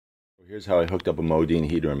Here's how I hooked up a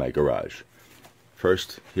Modine heater in my garage.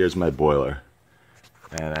 First, here's my boiler.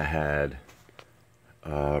 And I had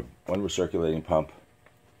one recirculating pump,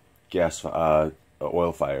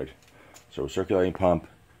 oil fired. So recirculating pump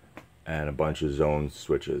and a bunch of zone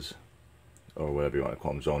switches, or whatever you want to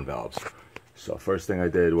call them, zone valves. So first thing I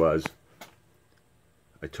did was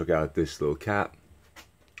I took out this little cap,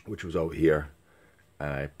 which was over here,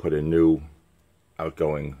 and I put a new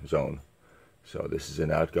outgoing zone. So this is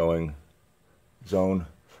an outgoing zone,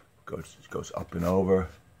 goes up and over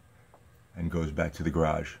and goes back to the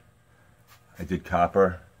garage. I did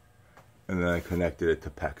copper and then I connected it to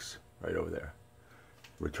PEX right over there.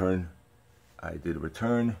 Return, I did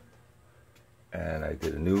return and I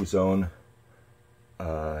did a new zone,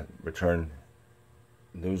 return,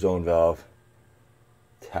 new zone valve,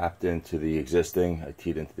 tapped into the existing, I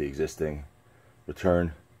teed into the existing,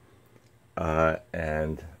 return,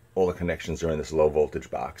 and all the connections are in this low voltage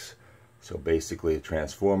box. So basically the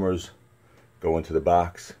transformers go into the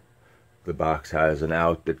box. The box has an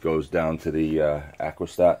out that goes down to the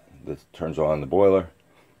aquastat that turns on the boiler.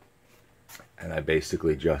 And I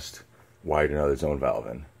basically just wired another zone valve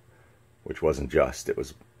in, which wasn't just, it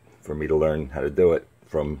was for me to learn how to do it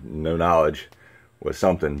from no knowledge was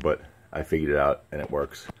something, but I figured it out and it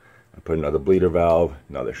works. I put another bleeder valve,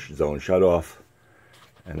 another zone shut off,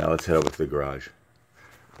 and now let's head over to the garage.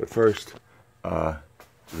 But first,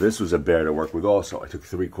 this was a bear to work with also. I took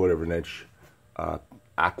 3/4 of an inch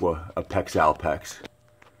PEX Alpex.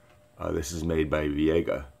 This is made by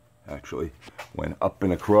Viega, actually. Went up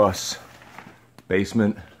and across,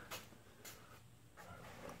 basement,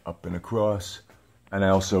 up and across, and I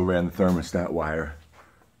also ran the thermostat wire,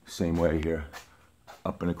 same way here,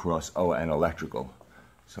 up and across, oh, and electrical.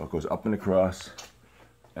 So it goes up and across,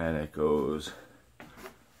 and it goes,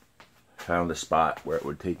 found a spot where it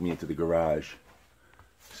would take me into the garage.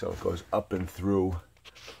 So it goes up and through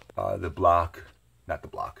the block, not the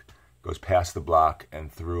block, goes past the block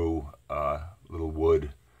and through little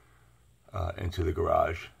wood into the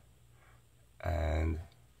garage. And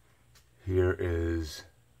here is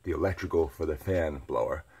the electrical for the fan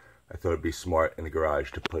blower. I thought it'd be smart in the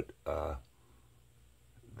garage to put the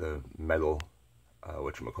metal,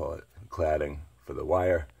 whatchamacallit, cladding for the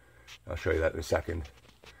wire. I'll show you that in a second.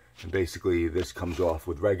 And basically this comes off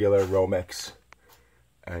with regular Romex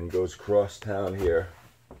and goes across town here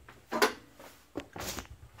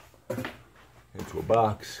into a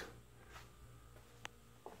box.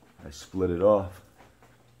 I split it off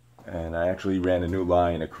and I actually ran a new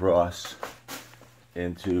line across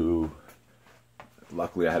into,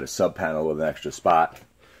 luckily I had a sub panel with an extra spot,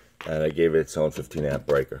 and I gave it its own 15 amp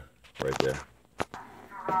breaker right there.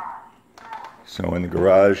 So in the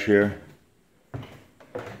garage here,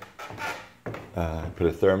 I put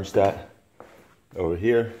a thermostat over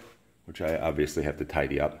here, which I obviously have to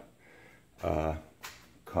tidy up.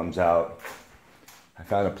 Comes out, I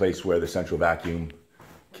found a place where the central vacuum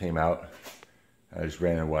came out. I just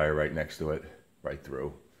ran a wire right next to it, right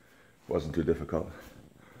through. Wasn't too difficult.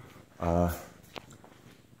 And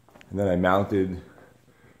then I mounted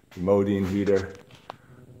the Modine heater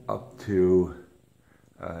up to,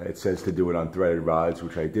 it says to do it on threaded rods,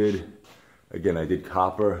 which I did. Again, I did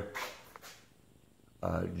copper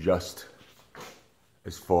just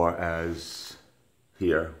as far as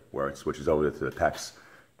here, where it switches over to the PEX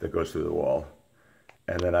that goes through the wall.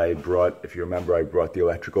 And then I brought, if you remember, I brought the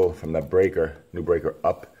electrical from that breaker, new breaker,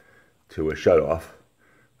 up to a shutoff.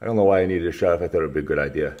 I don't know why I needed a shutoff. I thought it would be a good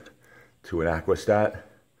idea. To an aquastat,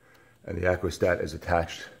 and the aquastat is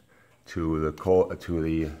attached to the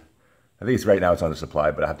I think it's right now it's on the supply,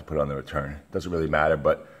 but I have to put it on the return. It doesn't really matter,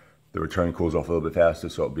 but the return cools off a little bit faster,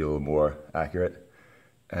 so it'll be a little more accurate.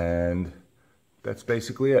 And that's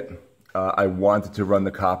basically it. I wanted to run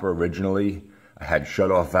the copper originally. I had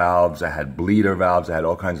shut-off valves, I had bleeder valves, I had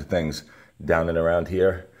all kinds of things down and around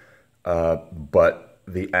here. But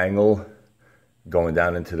the angle going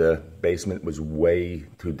down into the basement was way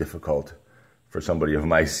too difficult for somebody of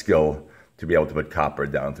my skill to be able to put copper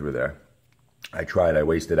down through there. I tried, I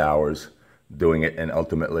wasted hours doing it, and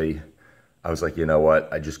ultimately I was like, you know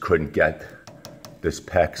what, I just couldn't get this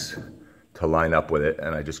PEX to line up with it,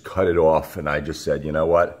 and I just cut it off, and I just said, you know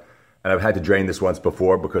what, and I've had to drain this once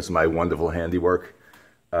before because of my wonderful handiwork.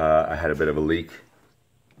 I had a bit of a leak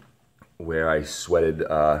where I sweated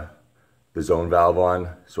the zone valve on,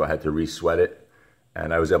 so I had to re-sweat it,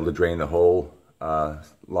 and I was able to drain the whole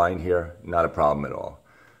line here, not a problem at all.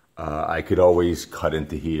 I could always cut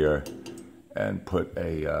into here and put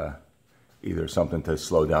a either something to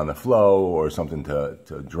slow down the flow or something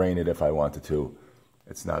to drain it if I wanted to.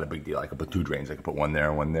 It's not a big deal. I could put two drains. I could put one there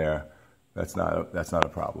and one there. That's not a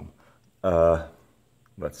problem.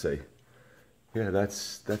 Let's see. Yeah,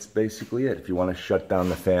 that's basically it. If you want to shut down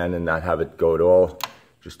the fan and not have it go at all,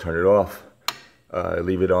 just turn it off.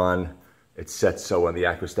 Leave it on. It's set so when the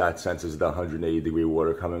aquastat senses the 180-degree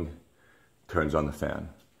water coming, turns on the fan.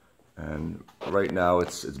 And right now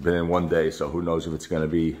it's been in 1 day, so who knows if it's going to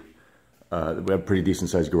be. We have a pretty decent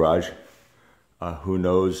sized garage. Who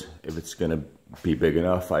knows if it's going to be big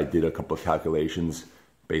enough. I did a couple of calculations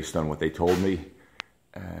based on what they told me,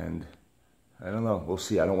 and I don't know. We'll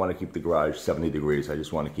see. I don't want to keep the garage 70 degrees. I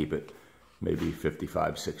just want to keep it maybe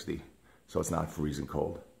 55, 60, so it's not freezing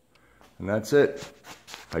cold. And that's it.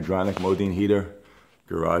 Hydronic Modine heater,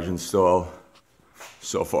 garage install.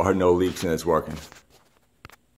 So far, no leaks and it's working.